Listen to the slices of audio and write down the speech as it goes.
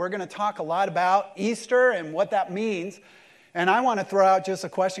We're going to talk a lot about Easter and what that means. And I want to throw out just a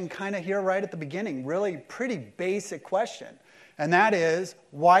question kind of here right at the beginning, really pretty basic question. And that is,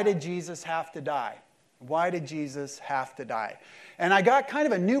 why did Jesus have to die? Why did Jesus have to die? And I got kind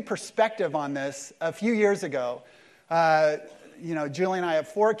of a new perspective on this a few years ago. Julie and I have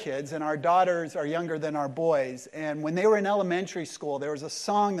 4 kids, and our daughters are younger than our boys. And when they were in elementary school, there was a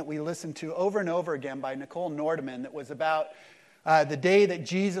song that we listened to over and over again by Nicole Nordeman that was about the day that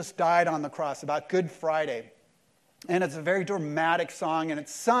Jesus died on the cross, about Good Friday. And it's a very dramatic song, and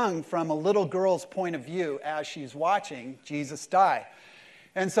it's sung from a little girl's point of view as she's watching Jesus die.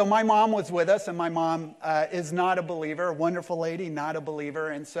 And so my mom was with us, and my mom is not a believer, a wonderful lady, not a believer.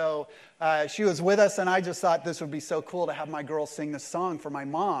 And so she was with us, and I just thought this would be so cool to have my girls sing this song for my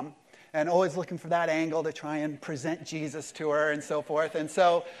mom, and always looking for that angle to try and present Jesus to her and so forth. And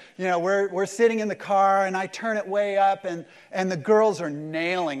so, we're sitting in the car, and I turn it way up, and the girls are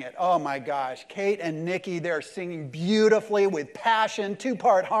nailing it. Oh, my gosh. Kate and Nikki, they're singing beautifully with passion,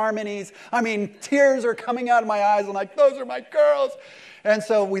 2-part harmonies. I mean, tears are coming out of my eyes. I'm like, those are my girls. And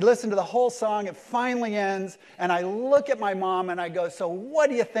so we listen to the whole song. It finally ends, and I look at my mom, and I go, so what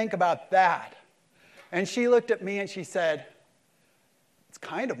do you think about that? And she looked at me, and she said, it's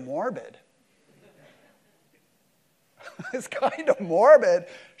kind of morbid. It's kind of morbid.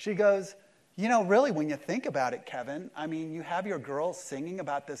 She goes, really, when you think about it, Kevin, I mean, you have your girls singing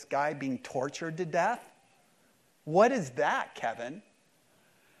about this guy being tortured to death. What is that, Kevin?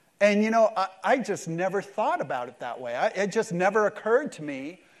 And, I just never thought about it that way. It just never occurred to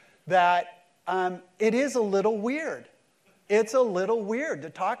me that it is a little weird. It's a little weird to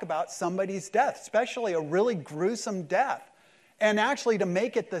talk about somebody's death, especially a really gruesome death, and actually to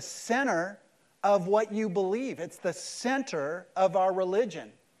make it the center of what you believe. It's the center of our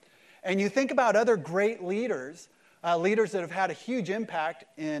religion. And you think about other great leaders, leaders that have had a huge impact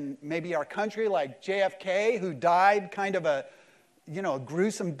in maybe our country, like JFK, who died kind of a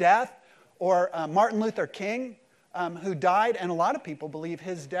gruesome death, or Martin Luther King, who died, and a lot of people believe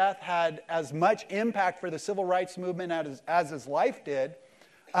his death had as much impact for the civil rights movement as his life did.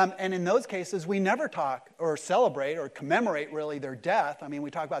 And in those cases, we never talk or celebrate or commemorate really their death. I mean,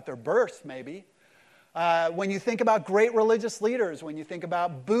 we talk about their birth maybe. When you think about great religious leaders, when you think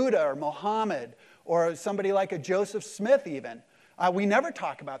about Buddha or Muhammad or somebody like a Joseph Smith even, we never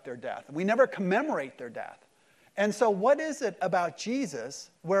talk about their death. We never commemorate their death. And so what is it about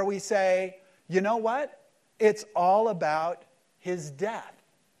Jesus where we say, you know what? It's all about his death.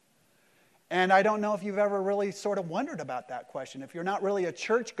 And I don't know if you've ever really sort of wondered about that question. If you're not really a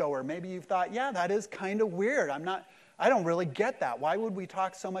churchgoer, maybe you've thought, yeah, that is kind of weird. I don't really get that. Why would we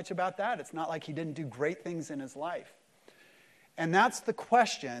talk so much about that? It's not like he didn't do great things in his life. And that's the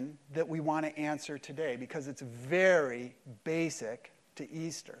question that we want to answer today, because it's very basic to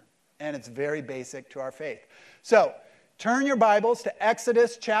Easter. And it's very basic to our faith. So, turn your Bibles to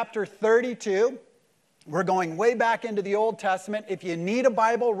Exodus chapter 32. We're going way back into the Old Testament. If you need a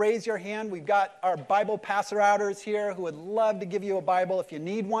Bible, raise your hand. We've got our Bible passer-outers here who would love to give you a Bible. If you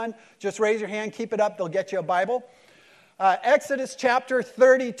need one, just raise your hand, keep it up, they'll get you a Bible. Exodus chapter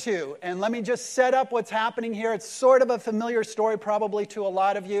 32. And let me just set up what's happening here. It's sort of a familiar story probably to a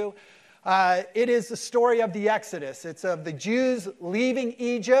lot of you. It is the story of the Exodus. It's of the Jews leaving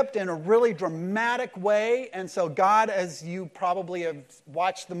Egypt in a really dramatic way. And so God, as you probably have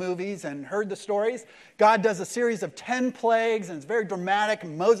watched the movies and heard the stories, God does a series of 10 plagues, and it's very dramatic.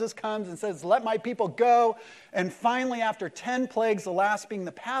 And Moses comes and says, let my people go. And finally, after 10 plagues, the last being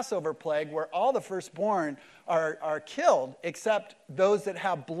the Passover plague, where all the firstborn are killed, except those that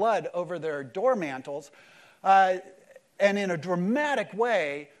have blood over their door mantles. And in a dramatic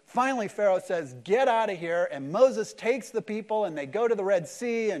way, finally, Pharaoh says, get out of here, and Moses takes the people, and they go to the Red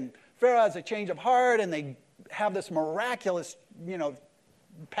Sea, and Pharaoh has a change of heart, and they have this miraculous,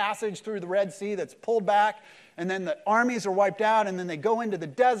 passage through the Red Sea that's pulled back, and then the armies are wiped out, and then they go into the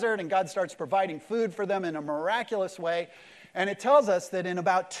desert, and God starts providing food for them in a miraculous way. And it tells us that in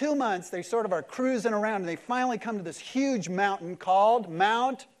about 2 months, they sort of are cruising around, and they finally come to this huge mountain called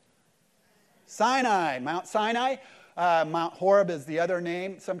Mount Sinai. Mount Sinai. Mount Horeb is the other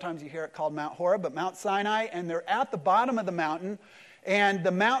name. Sometimes you hear it called Mount Horeb, but Mount Sinai. And they're at the bottom of the mountain. And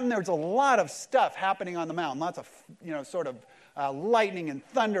the mountain, there's a lot of stuff happening on the mountain. Lots of, sort of lightning and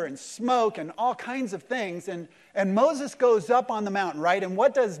thunder and smoke and all kinds of things. And Moses goes up on the mountain, right? And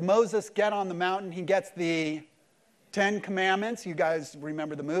what does Moses get on the mountain? He gets the 10 Commandments. You guys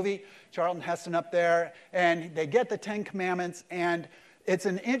remember the movie, Charlton Heston up there. And they get the 10 Commandments, and it's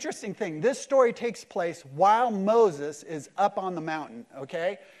an interesting thing. This story takes place while Moses is up on the mountain,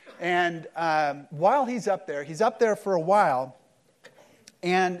 okay? And while he's up there for a while,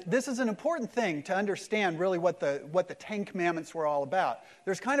 And this is an important thing to understand really what the Ten Commandments were all about.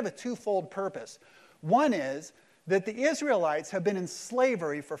 There's kind of a twofold purpose. One is that the Israelites have been in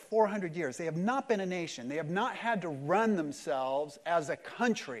slavery for 400 years. They have not been a nation. They have not had to run themselves as a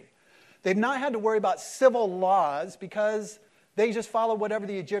country. They've not had to worry about civil laws because they just follow whatever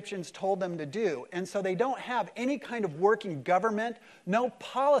the Egyptians told them to do. And so they don't have any kind of working government, no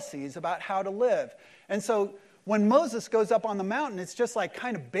policies about how to live. And so when Moses goes up on the mountain, it's just like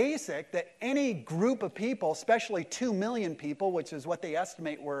kind of basic that any group of people, especially 2 million people, which is what they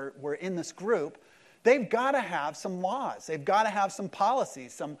estimate were in this group, they've got to have some laws. They've got to have some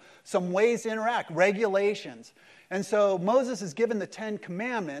policies, some ways to interact, regulations. And so Moses is given the 10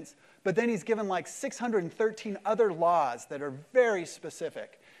 Commandments, but then he's given like 613 other laws that are very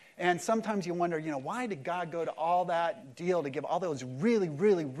specific. And sometimes you wonder, why did God go to all that deal to give all those really,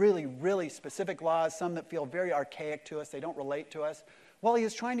 really, really, really specific laws, some that feel very archaic to us, they don't relate to us? Well, he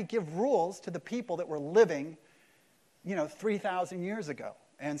was trying to give rules to the people that were living, 3,000 years ago.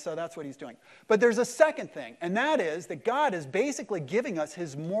 And so that's what he's doing. But there's a second thing, and that is that God is basically giving us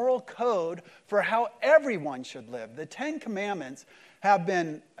his moral code for how everyone should live. The 10 Commandments have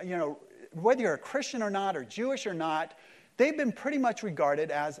been, whether you're a Christian or not, or Jewish or not, they've been pretty much regarded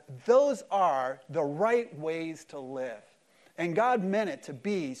as those are the right ways to live. And God meant it to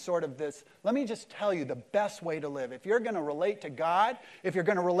be sort of this, let me just tell you the best way to live. If you're going to relate to God, if you're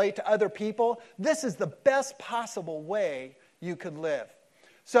going to relate to other people, this is the best possible way you could live.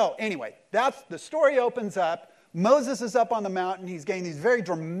 So anyway, the story opens up. Moses is up on the mountain. He's getting these very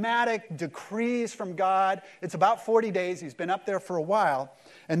dramatic decrees from God. It's about 40 days. He's been up there for a while.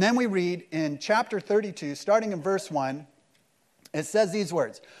 And then we read in chapter 32, starting in verse 1, it says these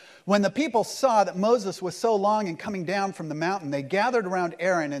words. When the people saw that Moses was so long in coming down from the mountain, they gathered around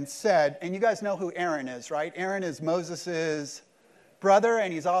Aaron and said, and you guys know who Aaron is, right? Aaron is Moses' brother,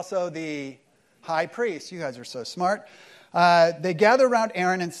 and he's also the high priest. You guys are so smart. They gathered around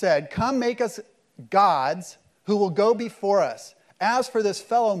Aaron and said, come make us gods who will go before us. As for this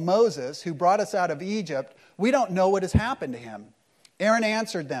fellow Moses who brought us out of Egypt, we don't know what has happened to him. Aaron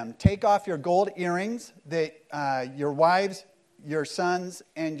answered them, take off your gold earrings that your wives, your sons,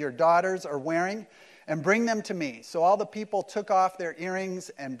 and your daughters are wearing, and bring them to me. So all the people took off their earrings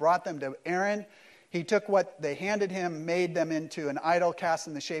and brought them to Aaron. He took what they handed him, made them into an idol cast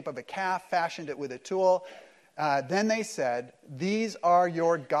in the shape of a calf, fashioned it with a tool. Then they said, these are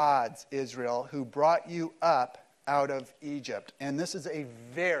your gods, Israel, who brought you up out of Egypt. And this is a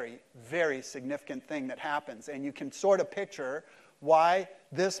very, very significant thing that happens. And you can sort of picture why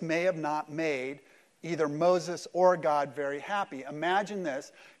this may have not made either Moses or God very happy. Imagine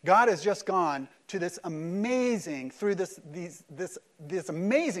this. God has just gone to this amazing, through this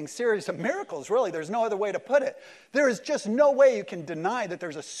amazing series of miracles, really. There's no other way to put it. There is just no way you can deny that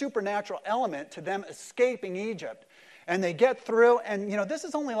there's a supernatural element to them escaping Egypt. And they get through, and this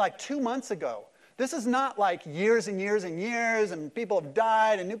is only like 2 months ago. This is not like years and years and years, and people have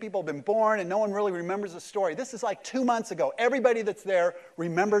died, and new people have been born, and no one really remembers the story. This is like 2 months ago. Everybody that's there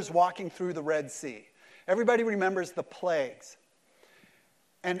remembers walking through the Red Sea. Everybody remembers the plagues.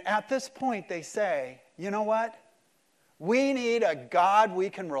 And at this point, they say, you know what? We need a God we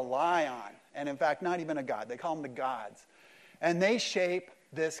can rely on. And in fact, not even a God. They call them the gods. And they shape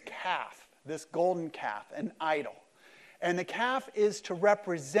this calf, this golden calf, an idol. And the calf is to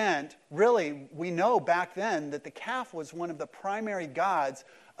represent, really, we know back then that the calf was one of the primary gods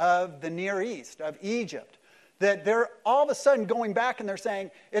of the Near East, of Egypt. That they're all of a sudden going back and they're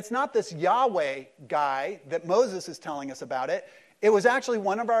saying, it's not this Yahweh guy that Moses is telling us about it. It was actually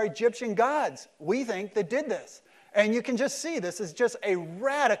one of our Egyptian gods, we think, that did this. And you can just see this is just a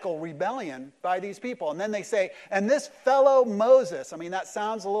radical rebellion by these people. And then they say, and this fellow Moses, I mean, that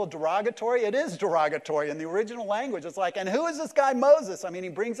sounds a little derogatory. It is derogatory in the original language. It's like, and who is this guy Moses? I mean, he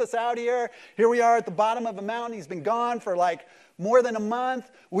brings us out here. Here we are at the bottom of a mountain. He's been gone for like more than a month.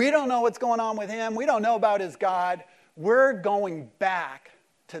 We don't know what's going on with him. We don't know about his God. We're going back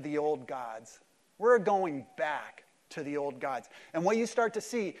to the old gods. We're going back to the old gods. And what you start to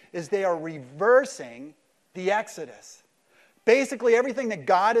see is they are reversing the Exodus. Basically, everything that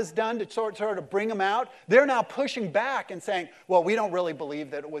God has done to sort of bring them out, they're now pushing back and saying, well, we don't really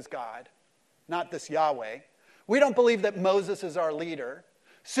believe that it was God, not this Yahweh. We don't believe that Moses is our leader.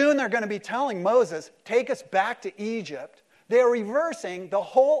 Soon they're going to be telling Moses, take us back to Egypt. They're reversing the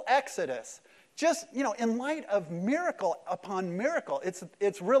whole Exodus. Just, in light of miracle upon miracle.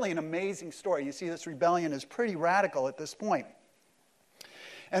 It's really an amazing story. You see, this rebellion is pretty radical at this point.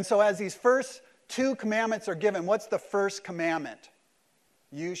 And so as these first 2 commandments are given, what's the first commandment?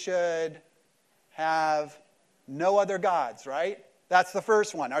 You should have no other gods, right? That's the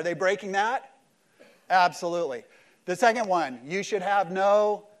first one. Are they breaking that? Absolutely. The second one, you should have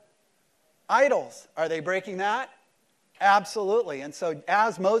no idols. Are they breaking that? Absolutely. And so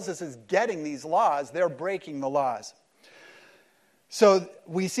as Moses is getting these laws, they're breaking the laws. So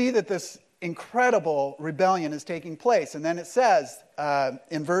we see that this incredible rebellion is taking place. And then it says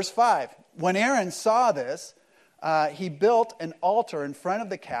in verse 5, when Aaron saw this, he built an altar in front of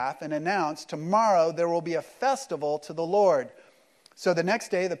the calf and announced, tomorrow there will be a festival to the Lord. So the next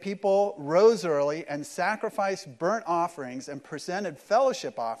day the people rose early and sacrificed burnt offerings and presented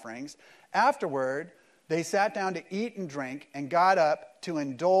fellowship offerings. Afterward, they sat down to eat and drink and got up to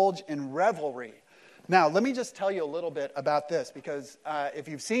indulge in revelry. Now, let me just tell you a little bit about this, because if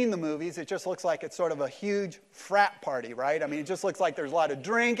you've seen the movies, it just looks like it's sort of a huge frat party, right? I mean, it just looks like there's a lot of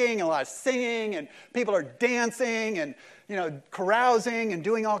drinking and a lot of singing, and people are dancing and, carousing and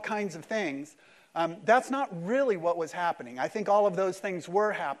doing all kinds of things. That's not really what was happening. I think all of those things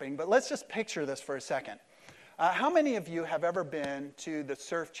were happening, but let's just picture this for a second. How many of you have ever been to the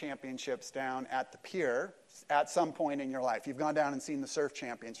surf championships down at the pier at some point in your life? You've gone down and seen the surf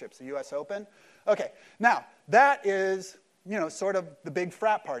championships, the U.S. Open? Okay, now, that is, sort of the big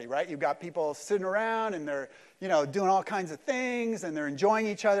frat party, right? You've got people sitting around and they're, doing all kinds of things and they're enjoying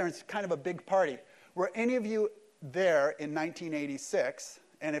each other, and it's kind of a big party. Were any of you there in 1986?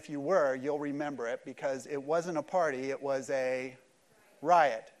 And if you were, you'll remember it, because it wasn't a party, it was a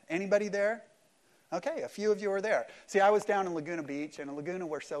riot. Anybody there? Okay, a few of you were there. See, I was down in Laguna Beach, and in Laguna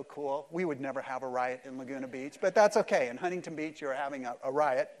we're so cool. We would never have a riot in Laguna Beach, but that's okay. In Huntington Beach, you were having a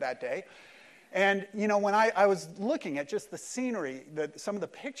riot that day. And, when I was looking at just the scenery, some of the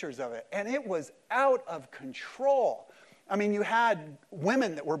pictures of it, and it was out of control. I mean, you had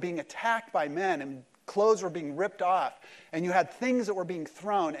women that were being attacked by men, and clothes were being ripped off, and you had things that were being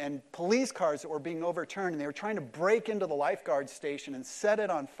thrown, and police cars that were being overturned, and they were trying to break into the lifeguard station and set it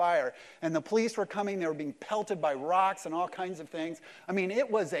on fire, and the police were coming, they were being pelted by rocks and all kinds of things. I mean, it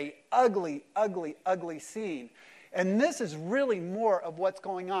was a ugly, ugly, ugly scene. And this is really more of what's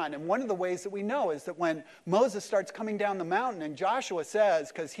going on. And one of the ways that we know is that when Moses starts coming down the mountain, and Joshua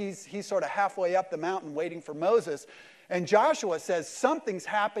says, because he's sort of halfway up the mountain waiting for Moses, and Joshua says something's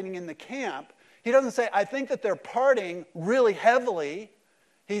happening in the camp. He doesn't say, I think that they're partying really heavily.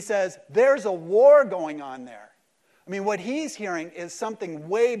 He says, there's a war going on there. I mean, what he's hearing is something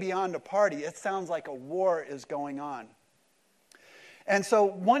way beyond a party. It sounds like a war is going on. And so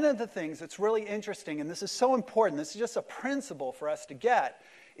one of the things that's really interesting, and this is so important, this is just a principle for us to get,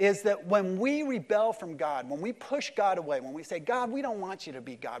 is that when we rebel from God, when we push God away, when we say, God, we don't want you to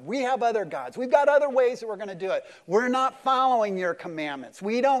be God. We have other gods. We've got other ways that we're going to do it. We're not following your commandments.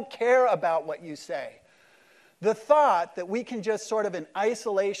 We don't care about what you say. The thought that we can just sort of in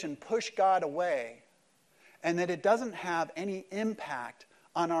isolation push God away and that it doesn't have any impact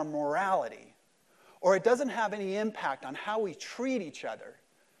on our morality, or it doesn't have any impact on how we treat each other,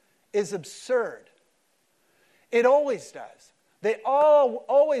 is absurd. It always does. They all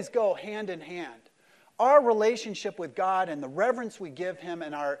always go hand in hand. Our relationship with God and the reverence we give Him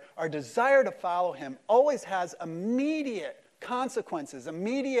and our desire to follow Him always has immediate consequences,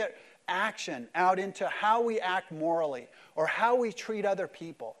 immediate action out into how we act morally or how we treat other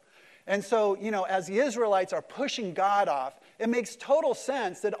people. And so, as the Israelites are pushing God off, it makes total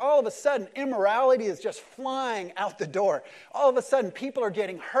sense that all of a sudden immorality is just flying out the door. All of a sudden people are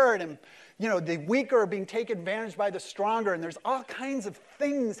getting hurt, and the weaker are being taken advantage by the stronger, and there's all kinds of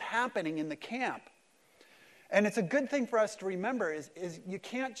things happening in the camp. And it's a good thing for us to remember is you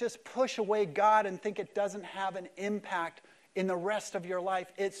can't just push away God and think it doesn't have an impact in the rest of your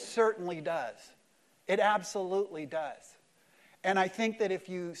life. It certainly does. It absolutely does. And I think that if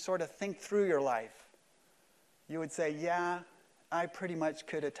you sort of think through your life, you would say, yeah, I pretty much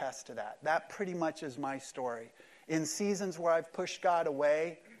could attest to that. That pretty much is my story. In seasons where I've pushed God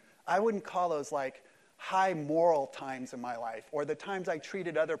away, I wouldn't call those like high moral times in my life, or the times I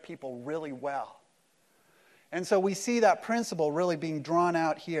treated other people really well. And so we see that principle really being drawn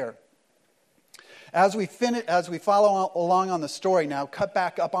out here. As we follow along on the story now, cut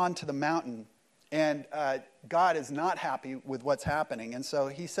back up onto the mountain, and God is not happy with what's happening. And so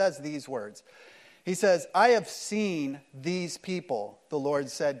he says these words. He says, I have seen these people, the Lord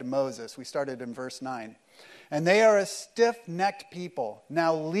said to Moses. We started in verse 9. And they are a stiff-necked people.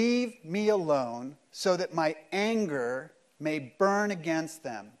 Now leave me alone so that my anger may burn against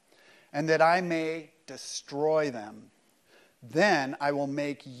them and that I may destroy them. Then I will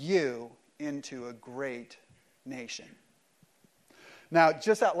make you into a great nation. Now,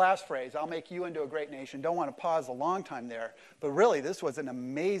 just that last phrase, I'll make you into a great nation. Don't want to pause a long time there. But really, this was an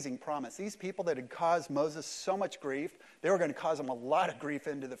amazing promise. These people that had caused Moses so much grief, they were going to cause him a lot of grief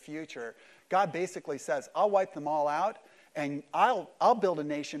into the future. God basically says, I'll wipe them all out, and I'll build a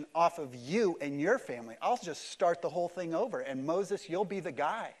nation off of you and your family. I'll just start the whole thing over. And Moses, you'll be the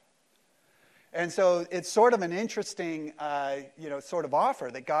guy. And so it's sort of an interesting, sort of offer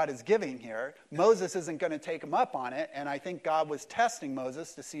that God is giving here. Moses isn't going to take him up on it, and I think God was testing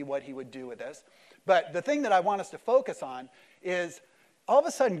Moses to see what he would do with this. But the thing that I want us to focus on is all of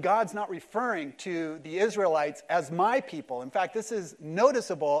a sudden God's not referring to the Israelites as my people. In fact, this is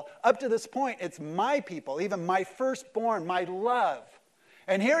noticeable. Up to this point, it's my people, even my firstborn, my love.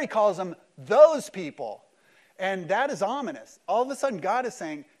 And here he calls them those people. And that is ominous. All of a sudden, God is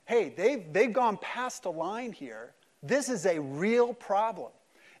saying, hey, they've gone past a line here. This is a real problem.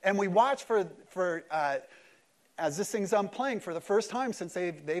 And we watch as this thing's playing for the first time since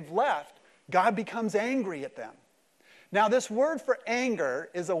they've left, God becomes angry at them. Now, this word for anger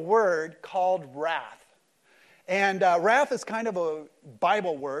is a word called wrath. And wrath is kind of a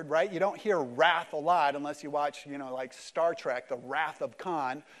Bible word, right? You don't hear wrath a lot unless you watch, like Star Trek, the Wrath of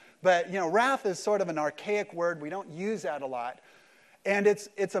Khan. But, wrath is sort of an archaic word. We don't use that a lot. And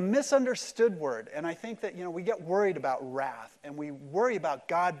it's a misunderstood word. And I think that, we get worried about wrath. And we worry about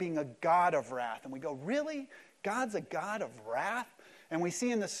God being a God of wrath. And we go, really? God's a God of wrath? And we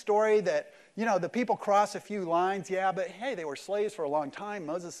see in the story that, the people cross a few lines. Yeah, but hey, they were slaves for a long time.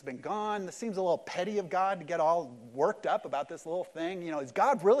 Moses has been gone. This seems a little petty of God to get all worked up about this little thing. Is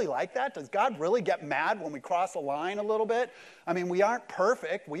God really like that? Does God really get mad when we cross a line a little bit? I mean, we aren't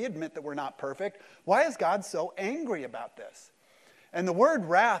perfect. We admit that we're not perfect. Why is God so angry about this? And the word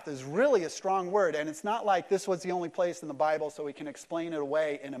wrath is really a strong word, and it's not like this was the only place in the Bible so we can explain it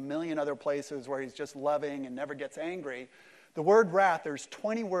away in a million other places where he's just loving and never gets angry. The word wrath, there's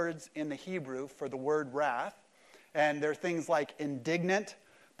 20 words in the Hebrew for the word wrath, and there are things like indignant,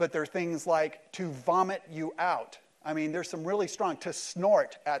 but there are things like to vomit you out. I mean, there's some really strong, to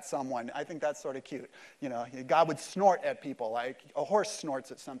snort at someone. I think that's sort of cute. God would snort at people like a horse snorts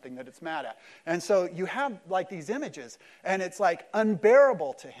at something that it's mad at. And so you have like these images, and it's like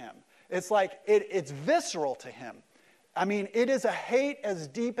unbearable to him. It's like it's visceral to him. I mean, it is a hate as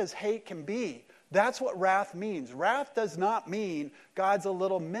deep as hate can be. That's what wrath means. Wrath does not mean God's a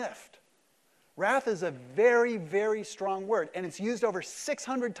little miffed. Wrath is a very, very strong word, and it's used over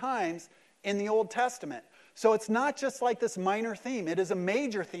 600 times in the Old Testament. So it's not just like this minor theme. It is a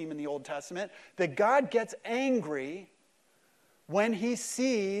major theme in the Old Testament that God gets angry when he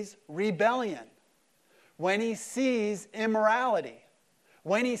sees rebellion, when he sees immorality,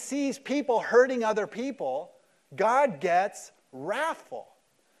 when he sees people hurting other people. God gets wrathful.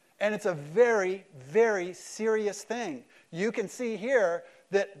 And it's a very, very serious thing. You can see here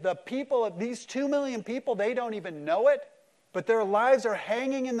that the people, these 2 million people, they don't even know it, but their lives are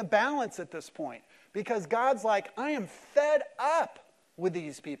hanging in the balance at this point. Because God's like, I am fed up with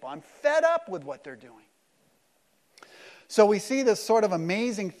these people. I'm fed up with what they're doing. So we see this sort of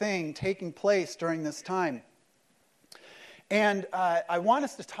amazing thing taking place during this time. And I want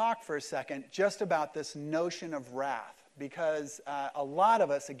us to talk for a second just about this notion of wrath. Because a lot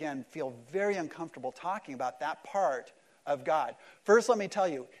of us, again, feel very uncomfortable talking about that part of God. First, let me tell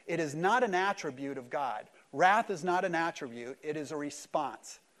you, it is not an attribute of God. Wrath is not an attribute. It is a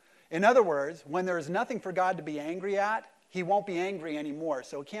response. In other words, when there is nothing for God to be angry at, he won't be angry anymore.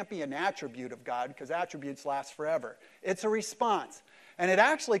 So it can't be an attribute of God because attributes last forever. It's a response. And it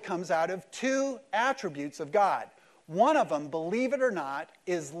actually comes out of 2 attributes of God. One of them, believe it or not,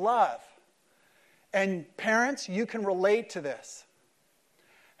 is love. And parents, you can relate to this.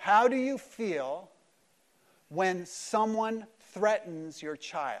 How do you feel when someone threatens your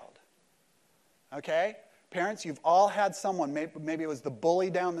child? Okay? Parents, you've all had someone, maybe it was the bully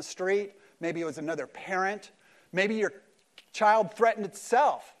down the street, maybe it was another parent, maybe your child threatened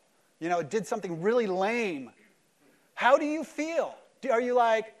itself. It did something really lame. How do you feel? Are you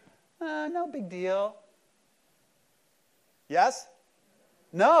like, no big deal? Yes?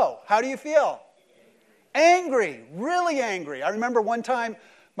 No. How do you feel? Angry, really angry. I remember one time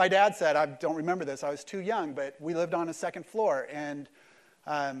my dad said, I don't remember this, I was too young, but we lived on a second floor, and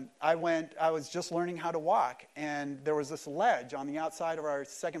I was just learning how to walk, and there was this ledge on the outside of our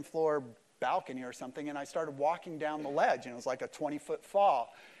second floor balcony or something, and I started walking down the ledge, and it was like a 20-foot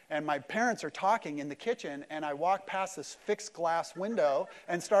fall. And my parents are talking in the kitchen, and I walk past this fixed glass window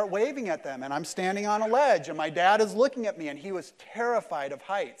and start waving at them, and I'm standing on a ledge, and my dad is looking at me, and he was terrified of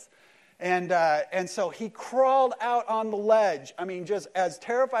heights. And so he crawled out on the ledge, I mean, just as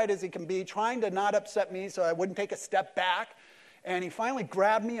terrified as he can be, trying to not upset me so I wouldn't take a step back. And he finally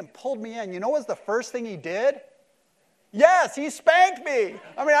grabbed me and pulled me in. You know what was the first thing he did? Yes, he spanked me.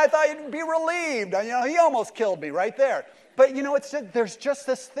 I mean, I thought he'd be relieved. He almost killed me right there. But, there's just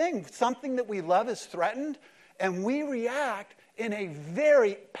this thing. Something that we love is threatened, and we react in a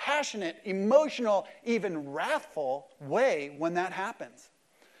very passionate, emotional, even wrathful way when that happens.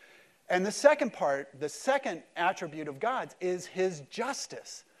 And the second attribute of God's is his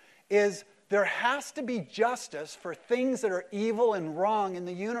justice. There has to be justice for things that are evil and wrong in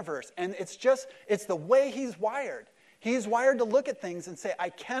the universe. And it's the way he's wired. He's wired to look at things and say, I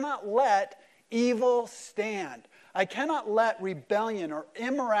cannot let evil stand. I cannot let rebellion or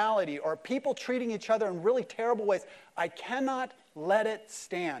immorality or people treating each other in really terrible ways, I cannot let it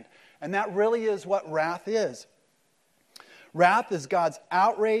stand. And that really is what wrath is. Wrath is God's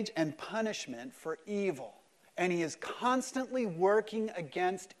outrage and punishment for evil. And he is constantly working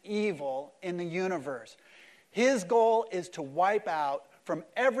against evil in the universe. His goal is to wipe out from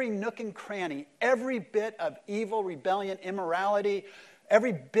every nook and cranny, every bit of evil, rebellion, immorality,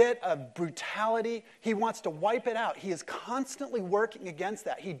 every bit of brutality. He wants to wipe it out. He is constantly working against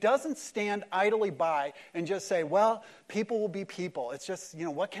that. He doesn't stand idly by and just say, well, people will be people. It's just,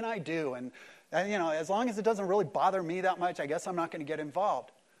 what can I do? And as long as it doesn't really bother me that much, I guess I'm not going to get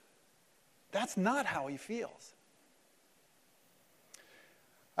involved. That's not how he feels.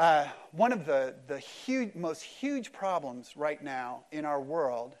 One of the most huge problems right now in our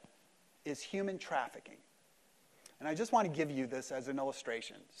world is human trafficking. And I just want to give you this as an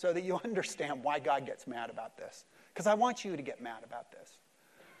illustration so that you understand why God gets mad about this. Because I want you to get mad about this.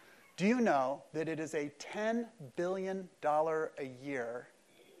 Do you know that it is a $10 billion a year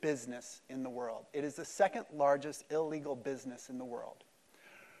business in the world? It is the second largest illegal business in the world.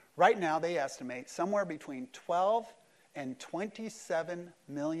 Right now, they estimate somewhere between 12 and 27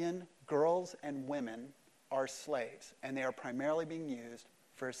 million girls and women are slaves, and they are primarily being used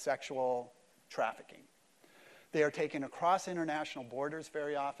for sexual trafficking. They are taken across international borders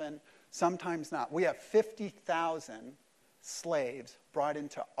very often, sometimes not. We have 50,000 slaves brought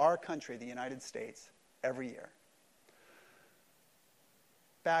into our country, the United States, every year.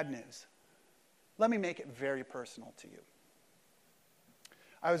 Bad news. Let me make it very personal to you.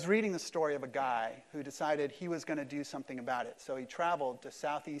 I was reading the story of a guy who decided he was going to do something about it. So he traveled to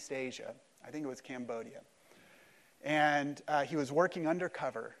Southeast Asia. I think it was Cambodia. And he was working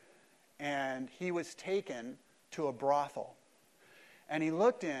undercover. And he was taken to a brothel. And he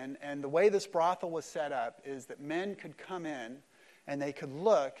looked in, and the way this brothel was set up is that men could come in and they could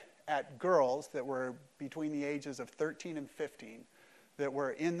look at girls that were between the ages of 13 and 15 that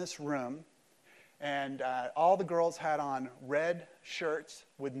were in this room. And all the girls had on red shirts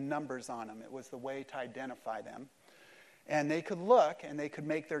with numbers on them. It was the way to identify them. And they could look and they could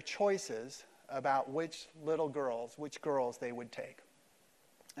make their choices about which girls they would take.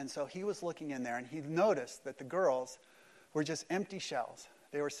 And so he was looking in there and he noticed that the girls were just empty shells.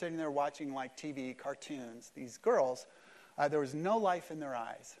 They were sitting there watching like TV cartoons. These girls, there was no life in their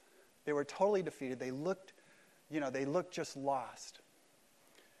eyes. They were totally defeated. They looked just lost.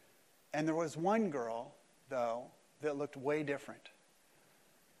 And there was one girl, though, that looked way different.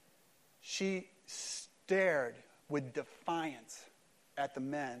 She stared with defiance at the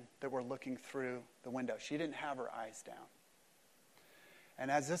men that were looking through the window. She didn't have her eyes down. And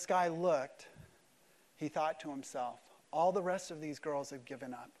as this guy looked, he thought to himself, all the rest of these girls have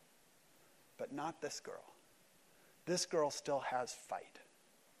given up, but not this girl. This girl still has fight.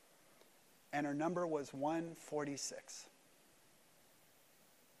 And her number was 146.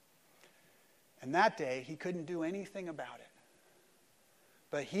 And that day, he couldn't do anything about it.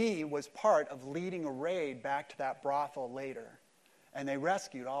 But he was part of leading a raid back to that brothel later. And they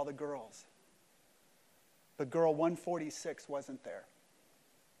rescued all the girls. But girl 146 wasn't there.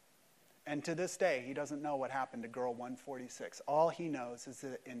 And to this day, he doesn't know what happened to girl 146. All he knows is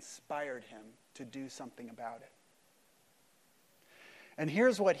that it inspired him to do something about it. And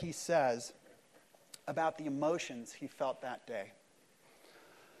here's what he says about the emotions he felt that day.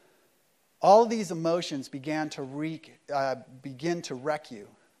 All of these emotions begin to wreck you,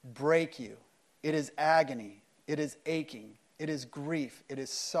 break you. It is agony. It is aching. It is grief. It is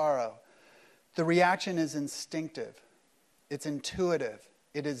sorrow. The reaction is instinctive. It's intuitive.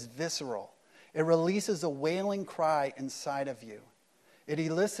 It is visceral. It releases a wailing cry inside of you. It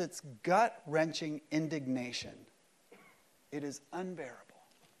elicits gut-wrenching indignation. It is unbearable.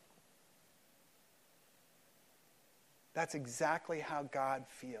 That's exactly how God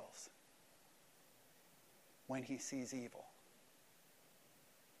feels when he sees evil.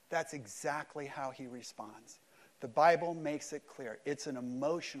 That's exactly how he responds. The Bible makes it clear. It's an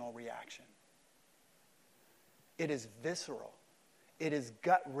emotional reaction. It is visceral. it is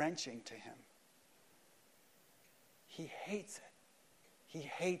gut-wrenching to him. He hates it. He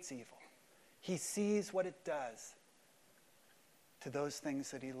hates evil. He sees what it does to those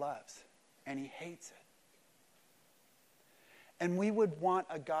things that he loves, and he hates it. And we would want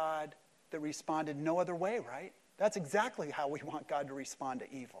a God that responded no other way, right? That's exactly how we want God to respond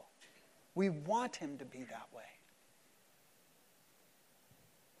to evil. We want him to be that way.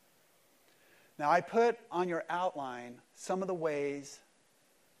 Now, I put on your outline some of the ways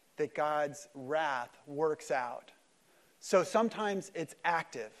that God's wrath works out. So sometimes it's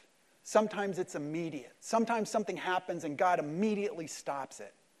active. Sometimes it's immediate. Sometimes something happens and God immediately stops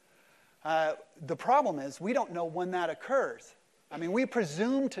it. The problem is we don't know when that occurs. I mean, we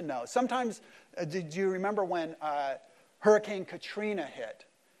presume to know. Sometimes, did you remember when Hurricane Katrina hit?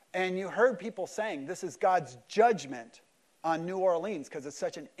 And you heard people saying this is God's judgment on New Orleans because it's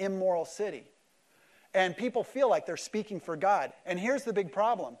such an immoral city. And people feel like they're speaking for God. And here's the big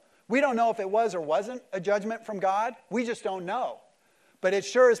problem. We don't know if it was or wasn't a judgment from God. We just don't know. But it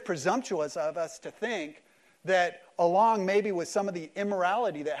sure is presumptuous of us to think that along maybe with some of the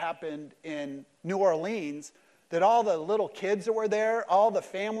immorality that happened in New Orleans, that all the little kids that were there, all the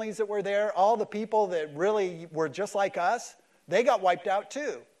families that were there, all the people that really were just like us, they got wiped out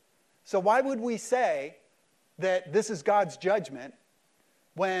too. So why would we say that this is God's judgment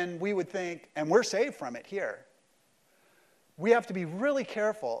when we would think, and we're saved from it here? We have to be really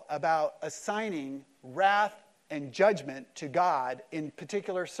careful about assigning wrath and judgment to God in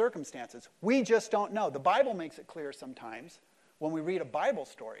particular circumstances. We just don't know. The Bible makes it clear sometimes when we read a Bible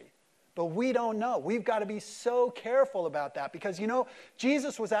story, but we don't know. We've got to be so careful about that because,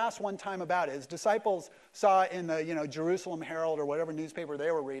 Jesus was asked one time about it. His disciples saw in the, Jerusalem Herald or whatever newspaper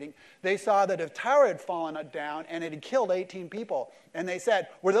they were reading, they saw that a tower had fallen down and it had killed 18 people. And they said,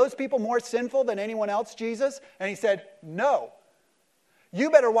 were those people more sinful than anyone else, Jesus? And he said, no. You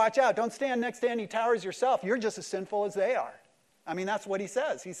better watch out. Don't stand next to any towers yourself. You're just as sinful as they are. I mean, that's what he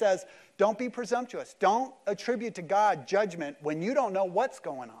says. He says, don't be presumptuous. Don't attribute to God judgment when you don't know what's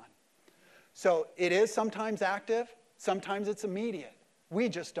going on. So it is sometimes active. Sometimes it's immediate. We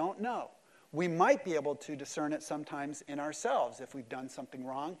just don't know. We might be able to discern it sometimes in ourselves if we've done something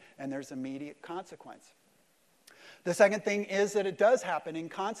wrong and there's immediate consequence. The second thing is that it does happen in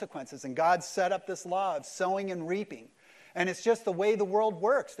consequences. And God set up this law of sowing and reaping. And it's just the way the world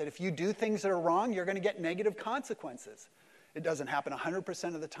works, that if you do things that are wrong, you're going to get negative consequences. It doesn't happen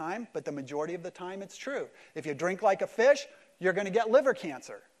 100% of the time, but the majority of the time it's true. If you drink like a fish, you're going to get liver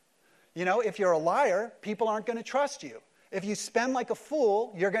cancer. If you're a liar, people aren't going to trust you. If you spend like a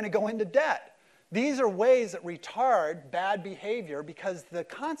fool, you're going to go into debt. These are ways that retard bad behavior because the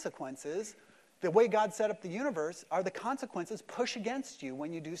consequences, the way God set up the universe, are the consequences push against you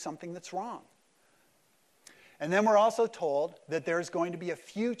when you do something that's wrong. And then we're also told that there's going to be a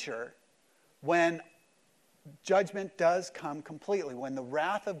future when judgment does come completely, when the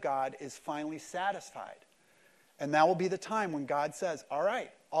wrath of God is finally satisfied. And that will be the time when God says, all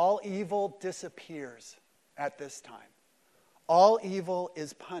right, all evil disappears at this time. All evil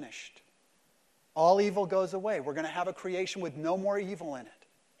is punished. All evil goes away. We're going to have a creation with no more evil in it.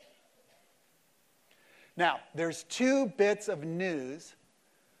 Now, there's two bits of news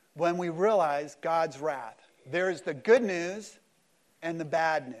when we realize God's wrath. There's the good news and the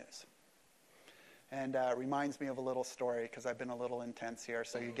bad news. And it reminds me of a little story because I've been a little intense here,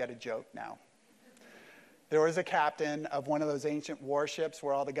 so you get a joke now. There was a captain of one of those ancient warships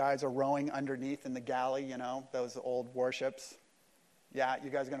where all the guys are rowing underneath in the galley, those old warships. Yeah, you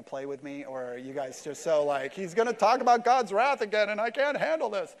guys going to play with me? Or are you guys just so like, he's going to talk about God's wrath again and I can't handle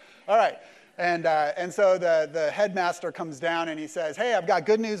this. All right. And so the headmaster comes down and he says, hey, I've got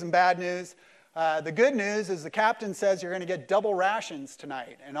good news and bad news. The good news is the captain says you're going to get double rations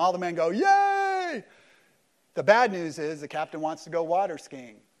tonight. And all the men go, yay! The bad news is the captain wants to go water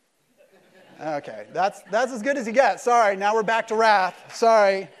skiing. Okay, that's as good as you get. Sorry, now we're back to wrath.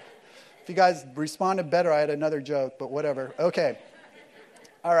 Sorry. If you guys responded better, I had another joke, but whatever. Okay.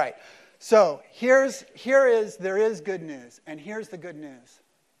 All right. So there is good news, and here's the good news.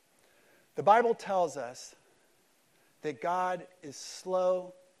 The Bible tells us that God is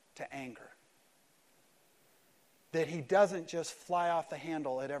slow to anger. That he doesn't just fly off the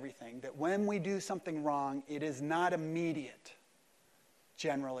handle at everything. That when we do something wrong, it is not immediate,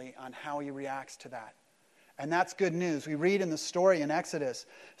 generally, on how he reacts to that. And that's good news. We read in the story in Exodus,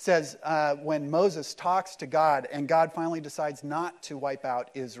 it says when Moses talks to God and God finally decides not to wipe out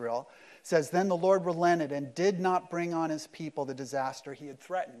Israel, it says, then the Lord relented and did not bring on his people the disaster he had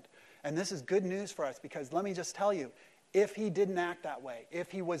threatened. And this is good news for us because let me just tell you, if he didn't act that way,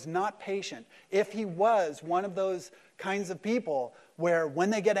 if he was not patient, if he was one of those kinds of people where when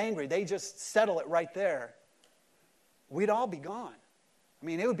they get angry, they just settle it right there, we'd all be gone. I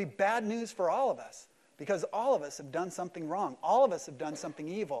mean, it would be bad news for all of us because all of us have done something wrong. All of us have done something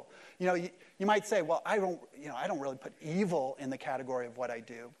evil. You know, you might say, well, I don't really put evil in the category of what I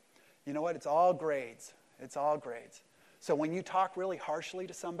do. You know what? It's all grades. It's all grades. So when you talk really harshly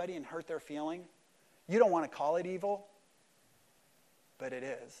to somebody and hurt their feeling, you don't want to call it evil, but it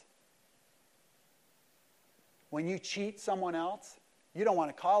is. When you cheat someone else, you don't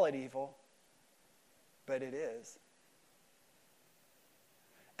want to call it evil, but it is.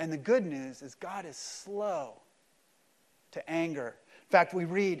 And the good news is God is slow to anger. In fact, we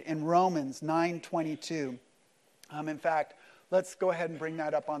read in Romans 9:22. In fact, let's go ahead and bring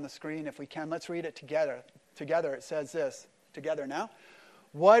that up on the screen if we can. Let's read it together. Together, it says this. Together now.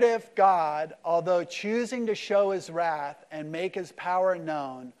 What if God, although choosing to show his wrath and make his power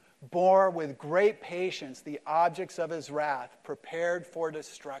known, bore with great patience the objects of his wrath, prepared for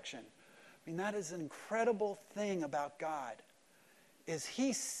destruction? I mean, that is an incredible thing about God, is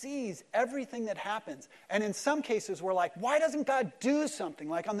he sees everything that happens. And in some cases, we're like, why doesn't God do something?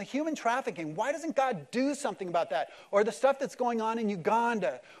 Like on the human trafficking, why doesn't God do something about that? Or the stuff that's going on in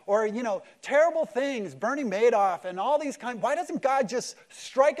Uganda, or, terrible things, Bernie Madoff and all these why doesn't God just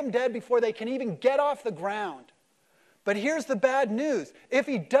strike them dead before they can even get off the ground? But here's the bad news. If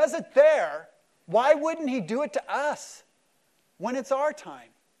he does it there, why wouldn't he do it to us when it's our time?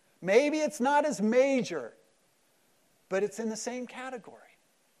 Maybe it's not as major, but it's in the same category.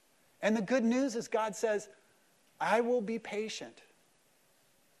 And the good news is God says, I will be patient.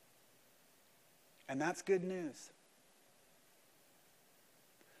 And that's good news.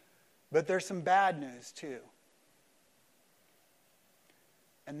 But there's some bad news too.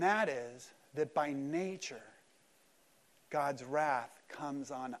 And that is that by nature, God's wrath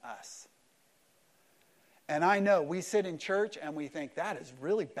comes on us. And I know we sit in church and we think that is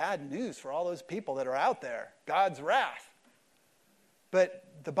really bad news for all those people that are out there. God's wrath. But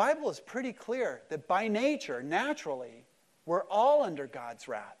the Bible is pretty clear that by nature, naturally, we're all under God's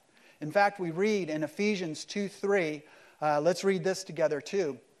wrath. In fact, we read in Ephesians 2:3, let's read this together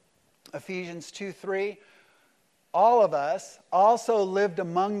too. Ephesians 2:3, all of us also lived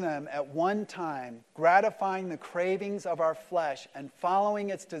among them at one time, gratifying the cravings of our flesh and following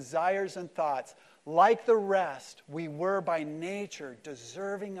its desires and thoughts. Like the rest, we were by nature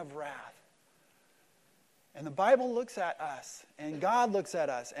deserving of wrath. And the Bible looks at us, and God looks at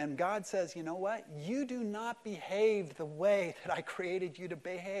us, and God says, you know what? You do not behave the way that I created you to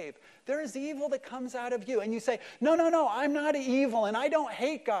behave. There is evil that comes out of you. And you say, no, I'm not evil, and I don't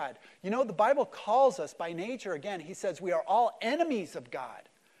hate God. You know, the Bible calls us by nature, again, he says we are all enemies of God.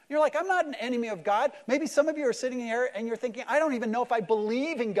 You're like, I'm not an enemy of God. Maybe some of you are sitting here and you're thinking, I don't even know if I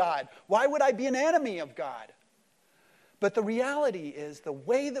believe in God. Why would I be an enemy of God? But the reality is the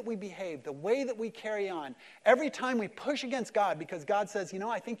way that we behave, the way that we carry on, every time we push against God because God says,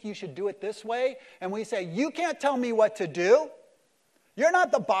 I think you should do it this way, and we say, you can't tell me what to do. You're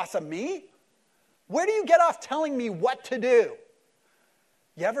not the boss of me. Where do you get off telling me what to do?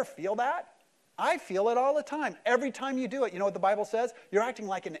 You ever feel that? I feel it all the time. Every time you do it, you know what the Bible says? You're acting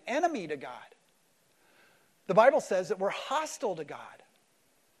like an enemy to God. The Bible says that we're hostile to God.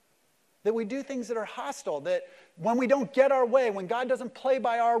 That we do things that are hostile, that when we don't get our way, when God doesn't play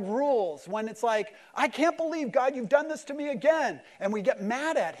by our rules, when it's like, I can't believe, God, you've done this to me again, and we get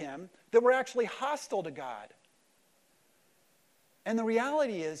mad at him, that we're actually hostile to God. And the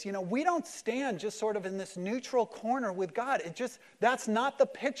reality is, we don't stand just sort of in this neutral corner with God. That's not the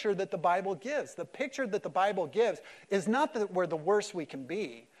picture that the Bible gives. The picture that the Bible gives is not that we're the worst we can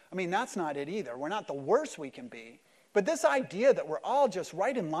be. I mean, that's not it either. We're not the worst we can be. But this idea that we're all just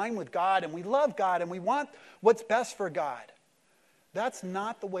right in line with God and we love God and we want what's best for God, that's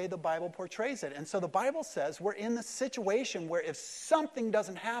not the way the Bible portrays it. And so the Bible says we're in the situation where if something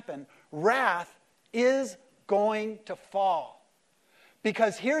doesn't happen, wrath is going to fall.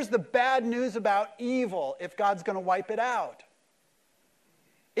 Because here's the bad news about evil if God's going to wipe it out.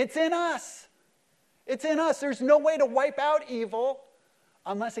 It's in us. It's in us. There's no way to wipe out evil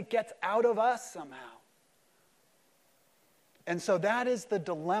unless it gets out of us somehow. And so that is the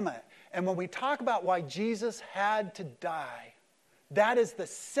dilemma. And when we talk about why Jesus had to die, that is the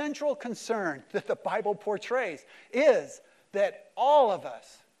central concern that the Bible portrays, is that all of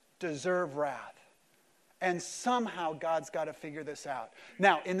us deserve wrath. And somehow God's got to figure this out.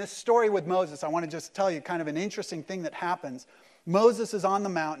 Now, in this story with Moses, I want to just tell you kind of an interesting thing that happens. Moses is on the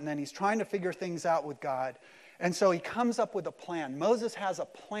mountain and he's trying to figure things out with God. And so he comes up with a plan. Moses has a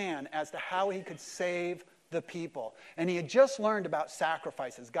plan as to how he could save the people. And he had just learned about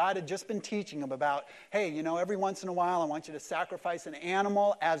sacrifices. God had just been teaching him about, hey, every once in a while I want you to sacrifice an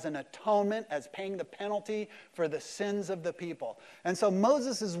animal as an atonement, as paying the penalty for the sins of the people. And so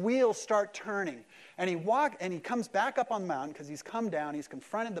Moses' wheels start turning. And he comes back up on the mountain because he's come down, he's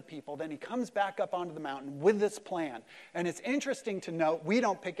confronted the people, then he comes back up onto the mountain with this plan. And it's interesting to note, we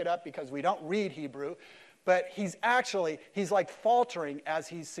don't pick it up because we don't read Hebrew, but he's like faltering as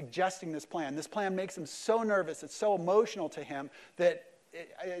he's suggesting this plan. This plan makes him so nervous, it's so emotional to him that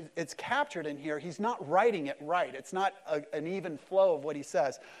it's captured in here. He's not writing it right. It's not an even flow of what he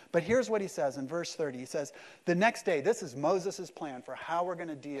says. But here's what he says in verse 30. He says, the next day, this is Moses' plan for how we're going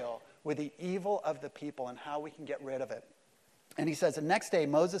to deal with the evil of the people and how we can get rid of it. And he says, the next day,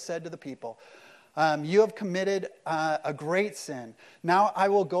 Moses said to the people, you have committed a great sin. Now I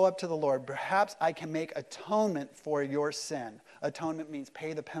will go up to the Lord. Perhaps I can make atonement for your sin. Atonement means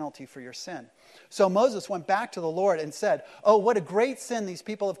pay the penalty for your sin. So Moses went back to the Lord and said, oh, what a great sin these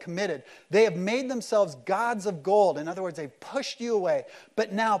people have committed. They have made themselves gods of gold. In other words, they've pushed you away.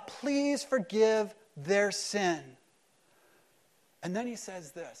 But now please forgive their sin. And then he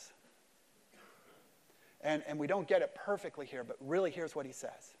says this. And we don't get it perfectly here, but really here's what he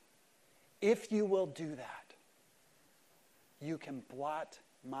says. If you will do that, you can blot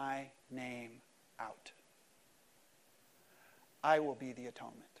my name out. I will be the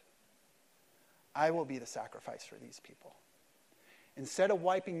atonement. I will be the sacrifice for these people. Instead of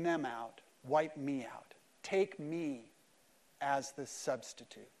wiping them out, wipe me out. Take me as the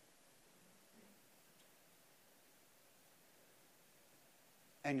substitute.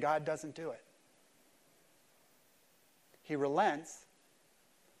 And God doesn't do it. He relents,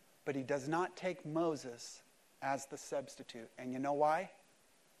 but he does not take Moses as the substitute. And you know why?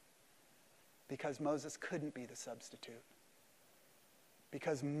 Because Moses couldn't be the substitute.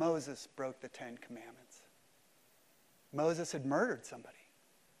 Because Moses broke the 10 Commandments. Moses had murdered somebody.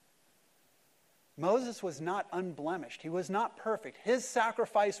 Moses was not unblemished. He was not perfect. His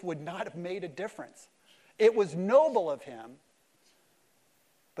sacrifice would not have made a difference. It was noble of him,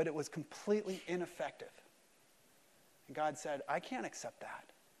 but it was completely ineffective. And God said, I can't accept that.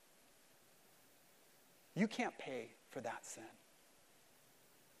 You can't pay for that sin.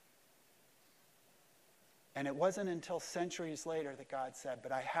 And it wasn't until centuries later that God said,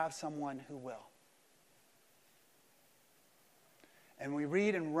 but I have someone who will. And we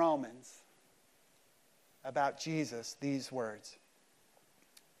read in Romans about Jesus these words.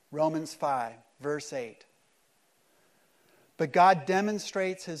 Romans 5, verse 8. But God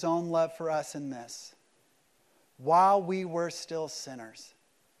demonstrates his own love for us in this. While we were still sinners,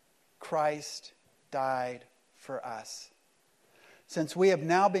 Christ died for us. Since we have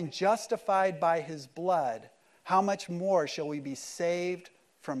now been justified by his blood, how much more shall we be saved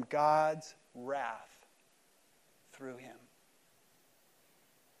from God's wrath through him?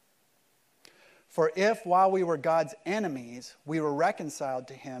 For if, while we were God's enemies, we were reconciled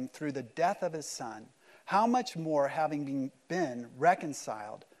to him through the death of his Son, how much more, having been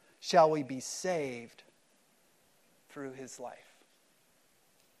reconciled, shall we be saved through his life?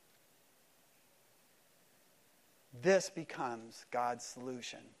 This becomes God's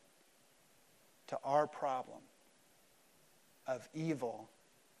solution to our problem of evil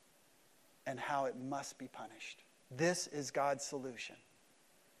and how it must be punished. This is God's solution.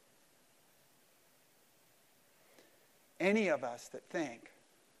 Any of us that think,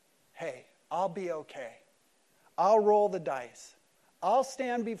 hey, I'll be okay. I'll roll the dice. I'll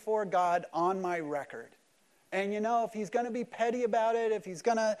stand before God on my record. And if he's going to be petty about it, if he's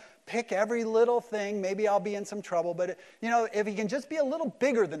going to pick every little thing, maybe I'll be in some trouble. But, if he can just be a little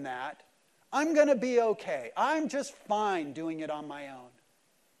bigger than that, I'm going to be okay. I'm just fine doing it on my own.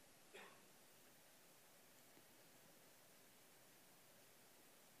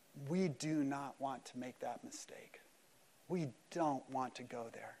 We do not want to make that mistake. We don't want to go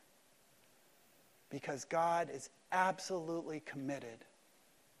there. Because God is absolutely committed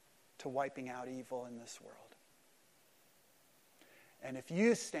to wiping out evil in this world. And if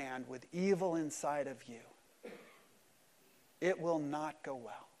you stand with evil inside of you, it will not go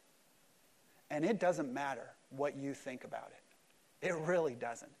well. And it doesn't matter what you think about it. It really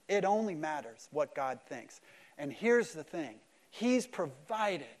doesn't. It only matters what God thinks. And here's the thing. He's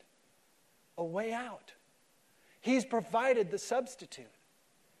provided a way out. He's provided the substitute.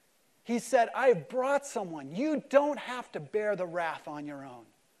 He said, I've brought someone. You don't have to bear the wrath on your own.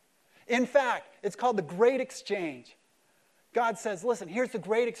 In fact, it's called the Great Exchange. God says, listen, here's the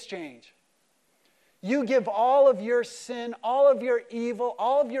great exchange. You give all of your sin, all of your evil,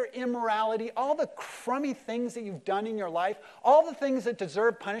 all of your immorality, all the crummy things that you've done in your life, all the things that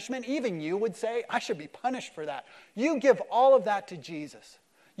deserve punishment. Even you would say, I should be punished for that. You give all of that to Jesus.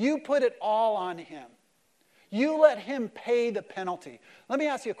 You put it all on him. You let him pay the penalty. Let me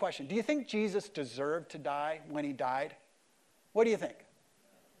ask you a question. Do you think Jesus deserved to die when he died? What do you think?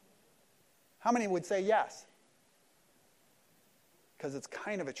 How many would say yes? Because it's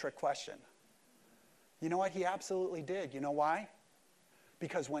kind of a trick question. You know what? He absolutely did. You know why?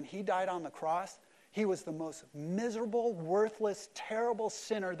 Because when he died on the cross, he was the most miserable, worthless, terrible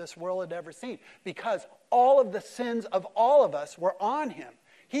sinner this world had ever seen. Because all of the sins of all of us were on him.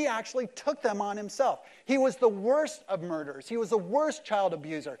 He actually took them on himself. He was the worst of murderers. He was the worst child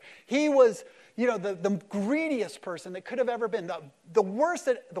abuser. He was, the greediest person that could have ever been. The worst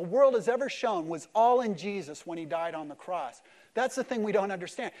that the world has ever shown was all in Jesus when he died on the cross. That's the thing we don't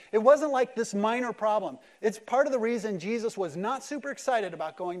understand. It wasn't like this minor problem. It's part of the reason Jesus was not super excited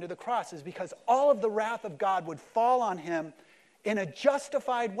about going to the cross is because all of the wrath of God would fall on him in a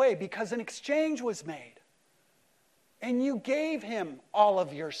justified way because an exchange was made. And you gave him all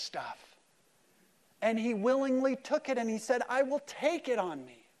of your stuff. And he willingly took it and he said, I will take it on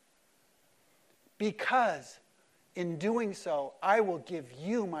me. Because in doing so, I will give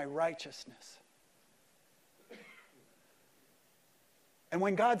you my righteousness. And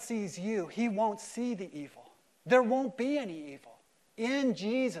when God sees you, he won't see the evil. There won't be any evil. In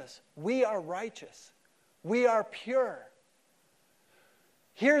Jesus, we are righteous. We are pure.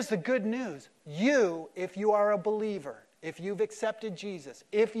 Here's the good news. You, if you are a believer, if you've accepted Jesus,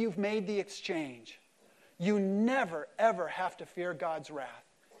 if you've made the exchange, you never, ever have to fear God's wrath.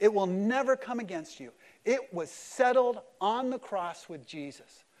 It will never come against you. It was settled on the cross with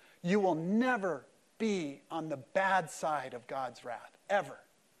Jesus. You will never be on the bad side of God's wrath, ever.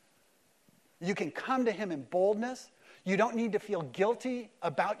 You can come to him in boldness. You don't need to feel guilty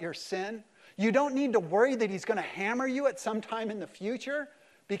about your sin. You don't need to worry that he's going to hammer you at some time in the future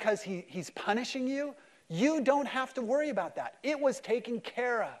because he's punishing you. You don't have to worry about that. It was taken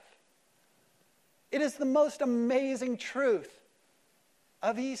care of. It is the most amazing truth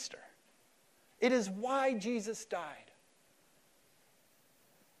of Easter. It is why Jesus died.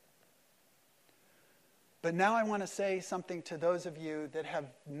 But now I want to say something to those of you that have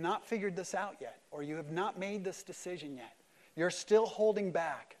not figured this out yet, or you have not made this decision yet. You're still holding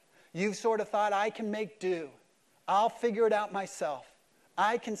back. You've sort of thought, I can make do. I'll figure it out myself.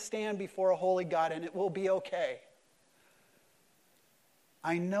 I can stand before a holy God and it will be okay.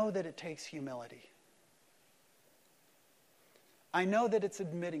 I know that it takes humility. I know that it's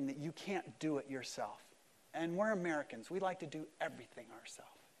admitting that you can't do it yourself. And we're Americans. We like to do everything ourselves.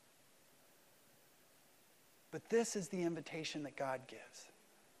 But this is the invitation that God gives.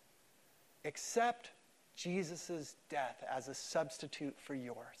 Accept Jesus' death as a substitute for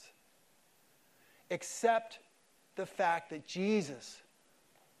yours. Accept the fact that Jesus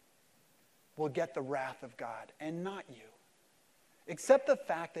will get the wrath of God and not you. Accept the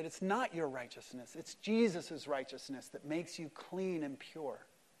fact that it's not your righteousness, it's Jesus' righteousness that makes you clean and pure.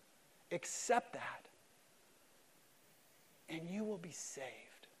 Accept that, and you will be saved.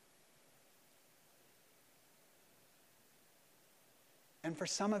 And for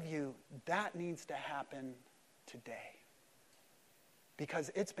some of you, that needs to happen today.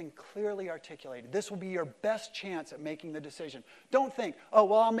 Because it's been clearly articulated. This will be your best chance at making the decision. Don't think, oh,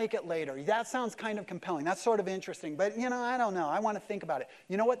 well, I'll make it later. That sounds kind of compelling. That's sort of interesting. But, I don't know. I want to think about it.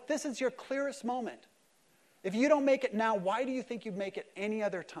 You know what? This is your clearest moment. If you don't make it now, why do you think you'd make it any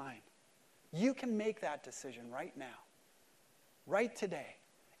other time? You can make that decision right now. Right today.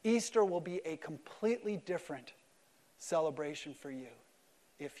 Easter will be a completely different celebration for you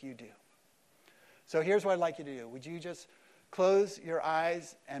if you do. So here's what I'd like you to do. Would you just close your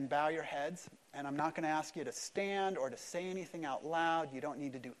eyes and bow your heads? And I'm not going to ask you to stand or to say anything out loud. You don't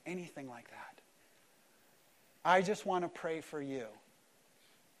need to do anything like that. I just want to pray for you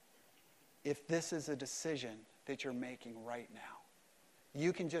if this is a decision that you're making right now.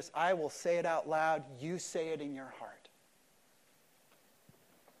 You can just, I will say it out loud. You say it in your heart.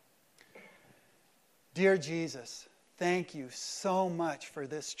 Dear Jesus, thank you so much for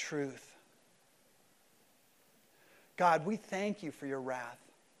this truth. God, we thank you for your wrath.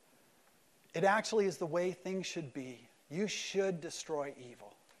 It actually is the way things should be. You should destroy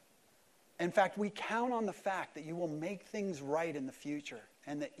evil. In fact, we count on the fact that you will make things right in the future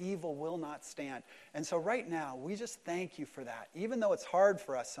and that evil will not stand. And so right now, we just thank you for that. Even though it's hard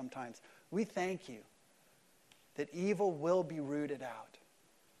for us sometimes, we thank you that evil will be rooted out.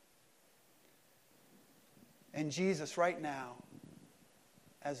 And Jesus, right now,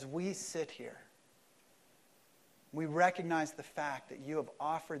 as we sit here, We recognize the fact that you have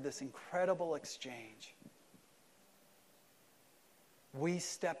offered this incredible exchange. We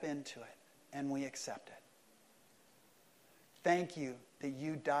step into it and we accept it. Thank you that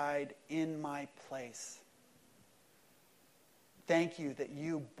you died in my place. Thank you that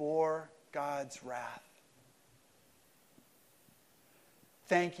you bore God's wrath.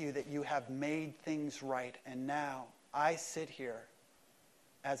 Thank you that you have made things right. And now I sit here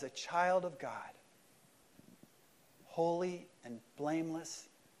as a child of God, holy and blameless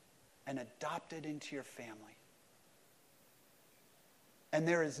and adopted into your family. And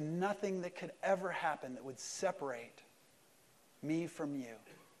there is nothing that could ever happen that would separate me from you.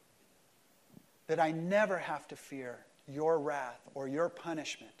 That I never have to fear your wrath or your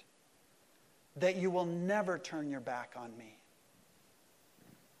punishment. That you will never turn your back on me.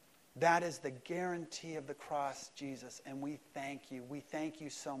 That is the guarantee of the cross, Jesus, and we thank you. We thank you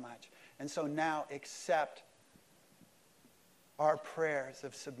so much. And so now accept our prayers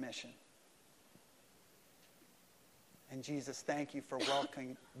of submission. And Jesus, thank you for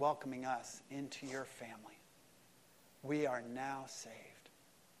welcoming us into your family. We are now saved.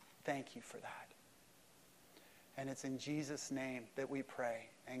 Thank you for that. And it's in Jesus' name that we pray.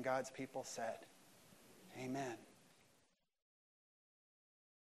 And God's people said, amen.